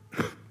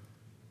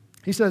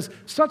 He says,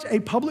 such a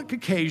public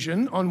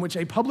occasion on which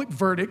a public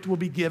verdict will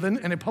be given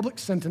and a public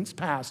sentence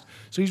passed.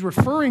 So he's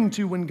referring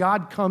to when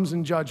God comes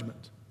in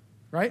judgment,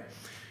 right?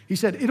 He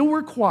said, it'll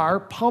require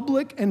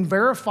public and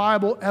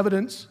verifiable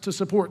evidence to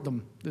support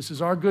them. This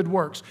is our good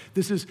works.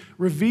 This is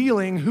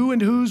revealing who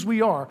and whose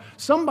we are.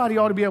 Somebody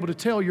ought to be able to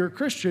tell you're a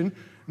Christian,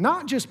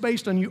 not just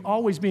based on you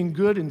always being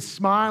good and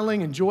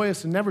smiling and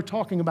joyous and never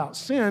talking about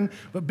sin,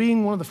 but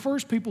being one of the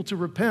first people to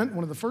repent,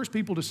 one of the first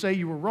people to say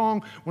you were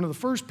wrong, one of the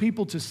first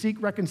people to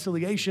seek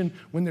reconciliation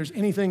when there's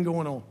anything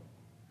going on.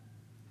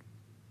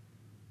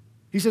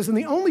 He says, and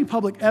the only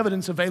public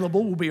evidence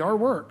available will be our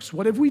works.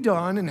 What have we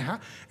done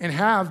and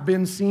have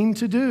been seen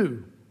to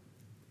do?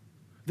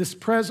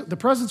 The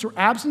presence or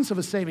absence of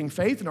a saving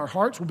faith in our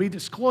hearts will be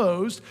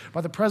disclosed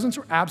by the presence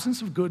or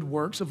absence of good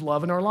works of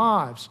love in our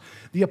lives.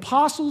 The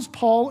apostles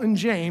Paul and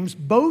James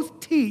both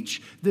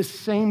teach this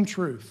same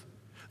truth,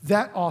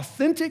 that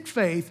authentic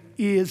faith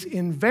is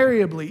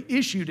invariably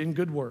issued in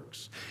good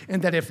works,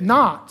 and that if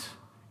not,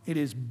 it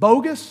is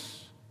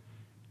bogus,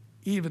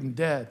 even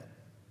dead.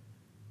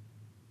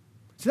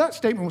 See, that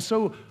statement was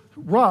so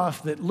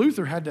rough that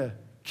Luther had to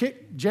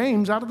kick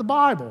James out of the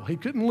Bible. He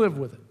couldn't live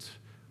with it.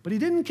 But he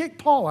didn't kick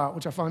Paul out,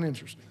 which I find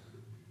interesting,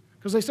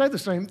 because they say the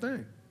same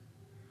thing.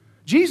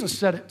 Jesus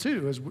said it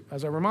too,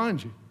 as I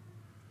remind you.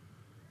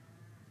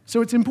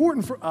 So it's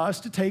important for us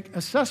to take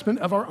assessment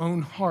of our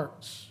own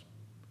hearts.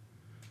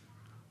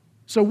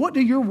 So what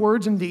do your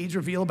words and deeds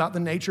reveal about the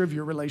nature of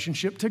your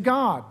relationship to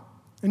God?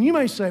 And you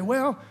may say,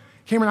 well,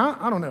 Cameron,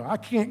 I don't know. I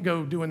can't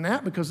go doing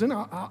that because then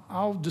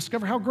I'll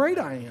discover how great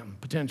I am,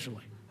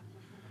 potentially.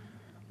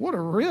 What a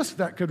risk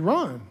that could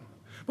run.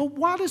 But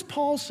why does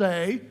Paul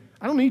say,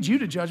 I don't need you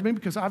to judge me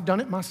because I've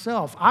done it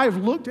myself. I've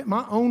looked at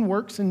my own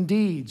works and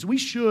deeds. We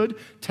should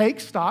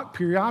take stock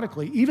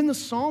periodically. Even the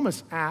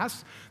psalmist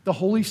asks the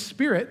Holy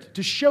Spirit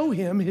to show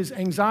him his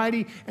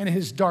anxiety and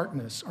his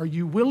darkness. Are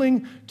you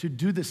willing to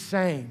do the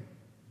same?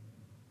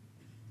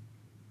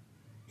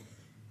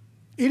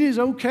 It is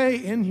okay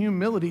in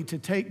humility to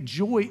take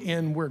joy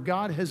in where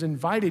God has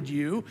invited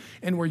you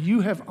and where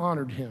you have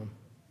honored him.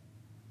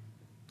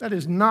 That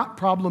is not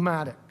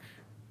problematic.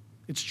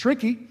 It's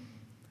tricky,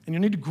 and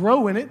you'll need to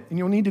grow in it, and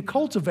you'll need to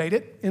cultivate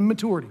it in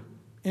maturity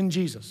in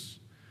Jesus.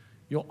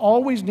 You'll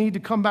always need to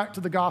come back to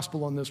the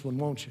gospel on this one,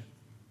 won't you?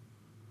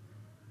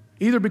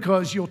 Either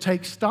because you'll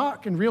take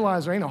stock and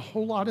realize there ain't a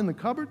whole lot in the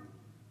cupboard,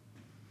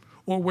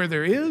 or where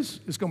there is,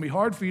 it's going to be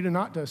hard for you to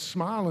not to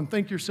smile and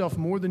think yourself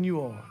more than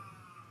you are.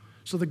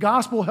 So the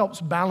gospel helps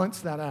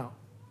balance that out.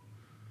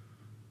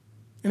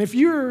 And if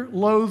you're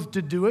loath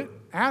to do it,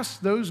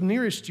 ask those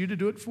nearest you to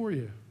do it for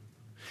you.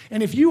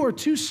 And if you are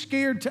too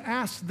scared to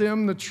ask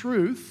them the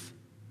truth,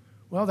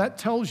 well, that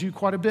tells you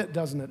quite a bit,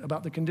 doesn't it,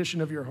 about the condition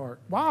of your heart.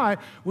 Why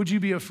would you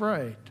be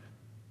afraid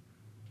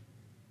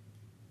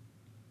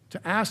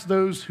to ask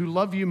those who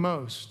love you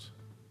most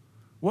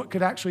what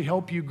could actually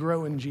help you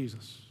grow in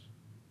Jesus?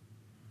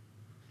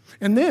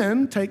 And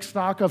then take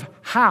stock of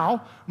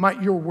how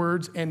might your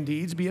words and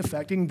deeds be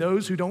affecting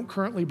those who don't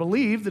currently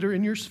believe that are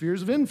in your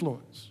spheres of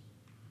influence.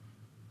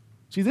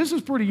 See, this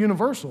is pretty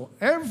universal.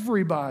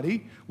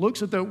 Everybody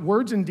looks at the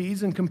words and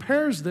deeds and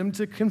compares them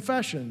to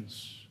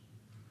confessions.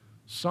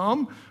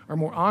 Some are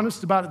more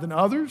honest about it than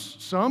others.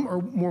 Some are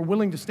more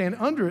willing to stand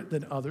under it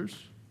than others.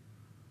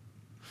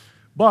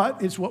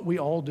 But it's what we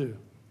all do.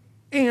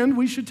 And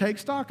we should take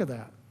stock of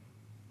that,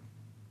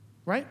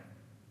 right?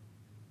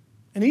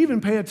 And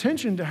even pay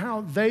attention to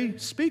how they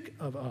speak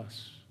of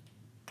us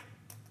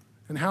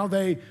and how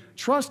they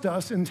trust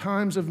us in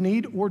times of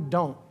need or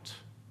don't.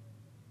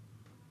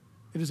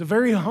 It is a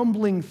very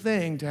humbling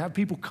thing to have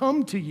people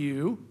come to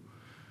you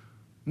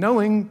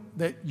knowing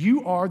that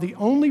you are the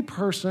only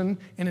person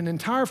in an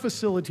entire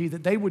facility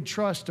that they would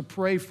trust to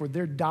pray for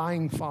their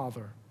dying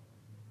father.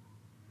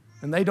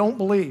 And they don't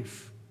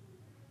believe.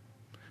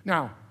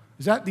 Now,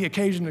 is that the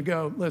occasion to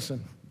go,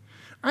 listen,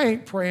 I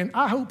ain't praying.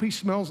 I hope he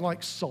smells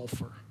like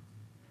sulfur.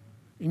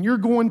 And you're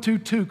going to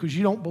too because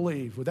you don't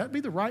believe. Would that be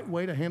the right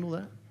way to handle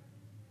that?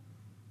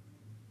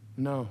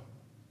 No.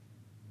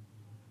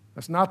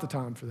 That's not the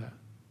time for that.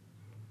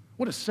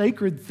 What a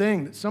sacred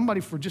thing that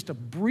somebody for just a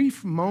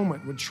brief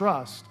moment would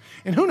trust.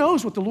 And who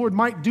knows what the Lord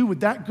might do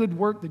with that good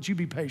work that you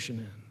be patient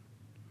in.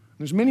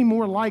 There's many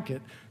more like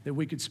it that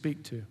we could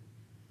speak to.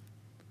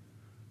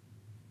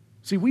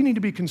 See, we need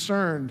to be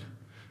concerned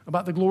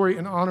about the glory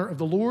and honor of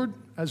the Lord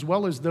as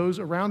well as those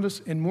around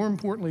us, and more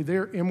importantly,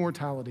 their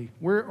immortality.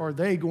 Where are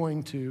they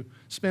going to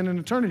spend an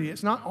eternity?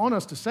 It's not on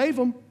us to save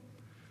them,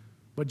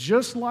 but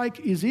just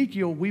like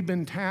Ezekiel, we've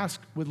been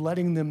tasked with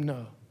letting them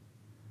know.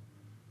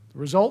 The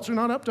results are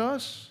not up to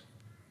us,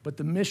 but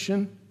the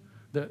mission,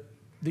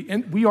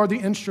 we are the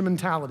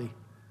instrumentality.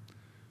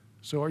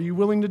 So are you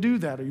willing to do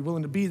that? Are you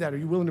willing to be that? Are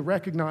you willing to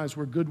recognize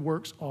where good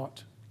works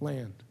ought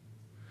land?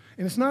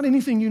 And it's not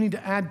anything you need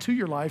to add to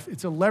your life.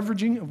 It's a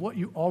leveraging of what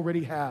you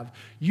already have.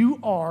 You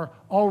are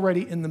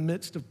already in the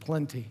midst of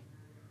plenty.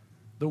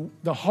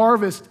 The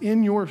harvest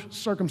in your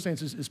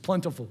circumstances is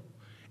plentiful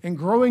and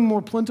growing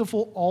more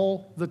plentiful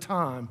all the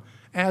time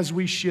as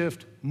we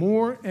shift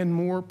more and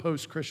more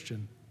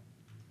post-Christian.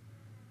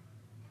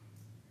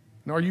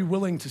 And are you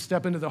willing to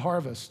step into the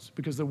harvest?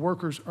 Because the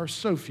workers are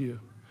so few.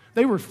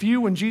 They were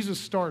few when Jesus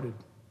started.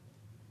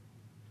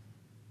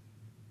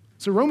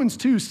 So Romans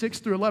 2, 6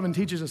 through 11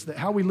 teaches us that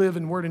how we live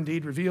in word and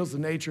deed reveals the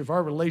nature of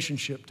our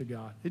relationship to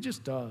God. It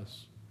just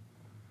does.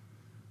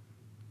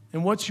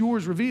 And what's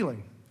yours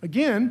revealing?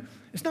 Again,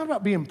 it's not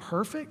about being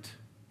perfect.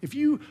 If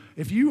you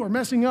are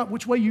messing up,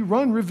 which way you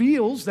run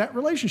reveals that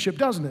relationship,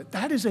 doesn't it?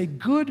 That is a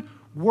good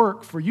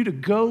work for you to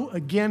go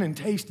again and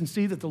taste and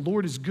see that the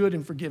Lord is good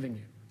in forgiving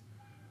you.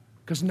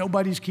 Because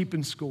nobody's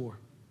keeping score.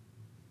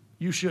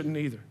 You shouldn't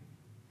either.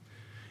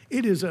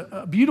 It is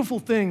a beautiful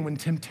thing when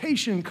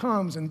temptation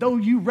comes, and though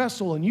you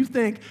wrestle and you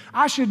think,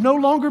 I should no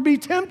longer be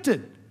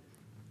tempted.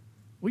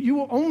 Well, you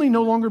will only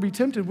no longer be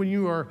tempted when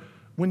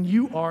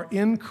you are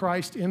in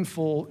Christ in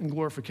full in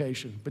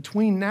glorification.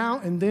 Between now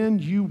and then,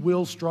 you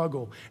will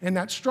struggle. And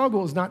that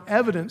struggle is not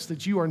evidence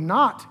that you are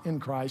not in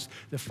Christ.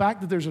 The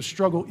fact that there's a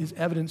struggle is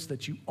evidence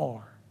that you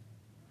are.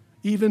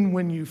 Even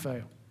when you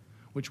fail.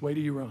 Which way do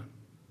you run?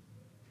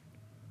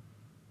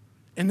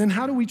 And then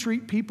how do we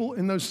treat people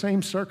in those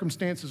same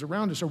circumstances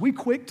around us? Are we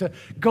quick to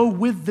go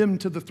with them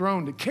to the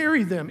throne, to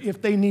carry them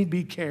if they need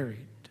be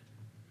carried?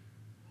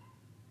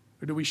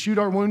 Or do we shoot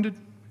our wounded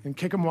and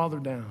kick them while they're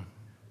down?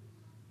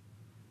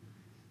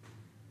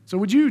 So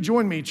would you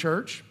join me,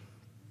 church,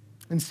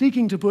 in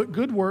seeking to put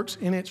good works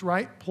in its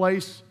right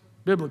place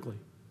biblically?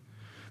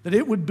 That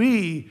it would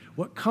be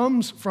what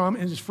comes from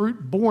and is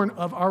fruit born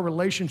of our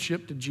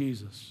relationship to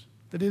Jesus.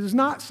 That it is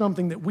not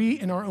something that we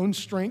in our own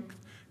strength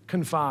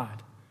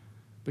confide.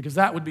 Because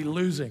that would be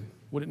losing,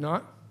 would it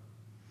not?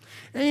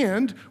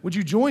 And would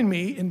you join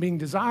me in being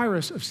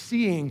desirous of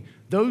seeing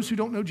those who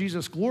don't know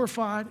Jesus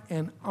glorified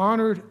and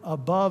honored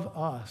above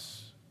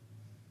us?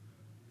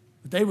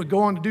 That they would go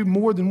on to do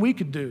more than we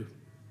could do.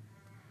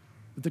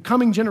 That the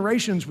coming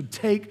generations would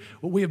take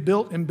what we have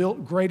built and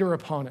built greater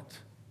upon it.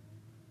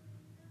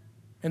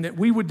 And that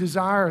we would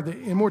desire the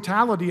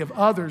immortality of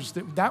others,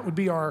 that would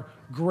be our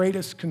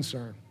greatest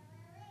concern.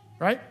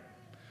 Right?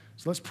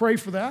 So let's pray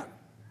for that.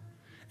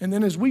 And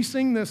then as we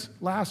sing this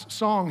last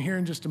song here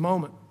in just a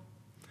moment,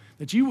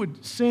 that you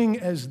would sing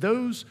as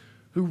those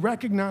who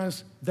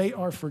recognize they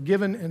are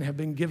forgiven and have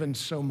been given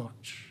so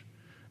much.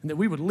 And that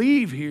we would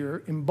leave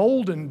here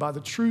emboldened by the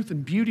truth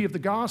and beauty of the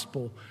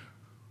gospel,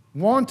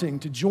 wanting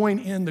to join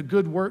in the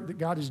good work that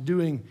God is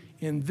doing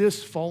in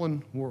this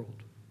fallen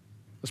world.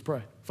 Let's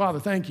pray.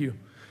 Father, thank you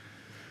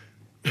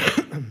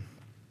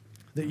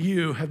that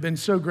you have been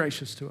so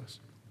gracious to us.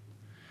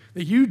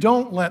 That you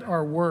don't let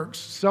our works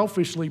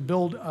selfishly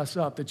build us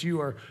up, that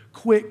you are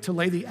quick to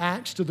lay the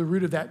axe to the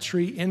root of that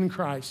tree in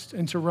Christ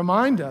and to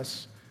remind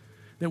us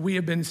that we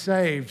have been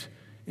saved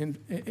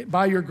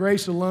by your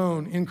grace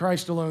alone, in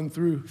Christ alone,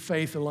 through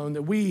faith alone,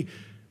 that we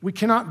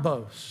cannot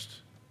boast.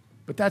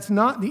 But that's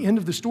not the end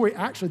of the story.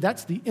 Actually,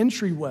 that's the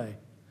entryway.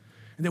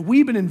 And that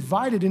we've been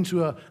invited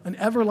into an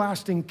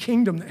everlasting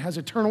kingdom that has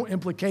eternal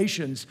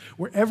implications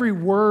where every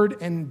word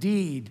and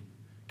deed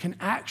can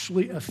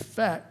actually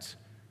affect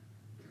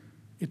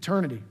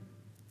eternity.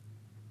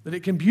 That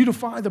it can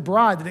beautify the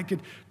bride, that it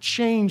could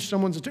change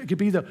someone's, it could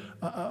be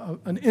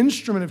an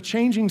instrument of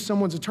changing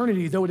someone's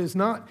eternity, though it is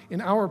not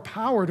in our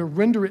power to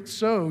render it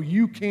so,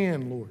 you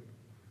can, Lord.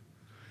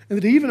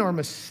 And that even our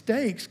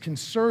mistakes can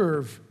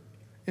serve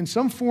in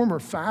some form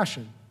or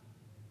fashion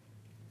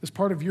as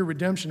part of your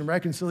redemption and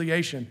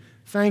reconciliation.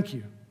 Thank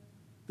you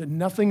that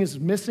nothing is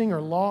missing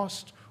or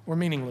lost or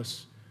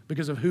meaningless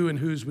because of who and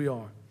whose we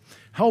are.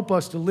 Help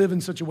us to live in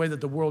such a way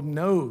that the world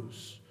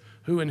knows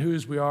who and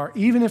whose we are,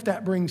 even if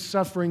that brings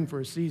suffering for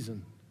a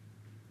season.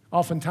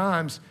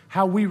 Oftentimes,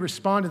 how we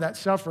respond to that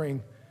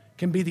suffering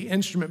can be the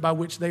instrument by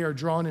which they are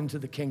drawn into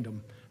the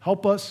kingdom.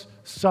 Help us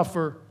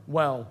suffer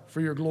well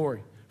for your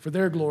glory, for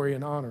their glory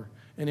and honor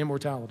and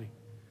immortality.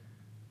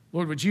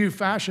 Lord, would you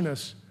fashion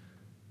us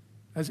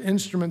as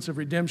instruments of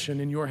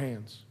redemption in your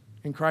hands?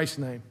 In Christ's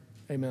name,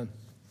 amen.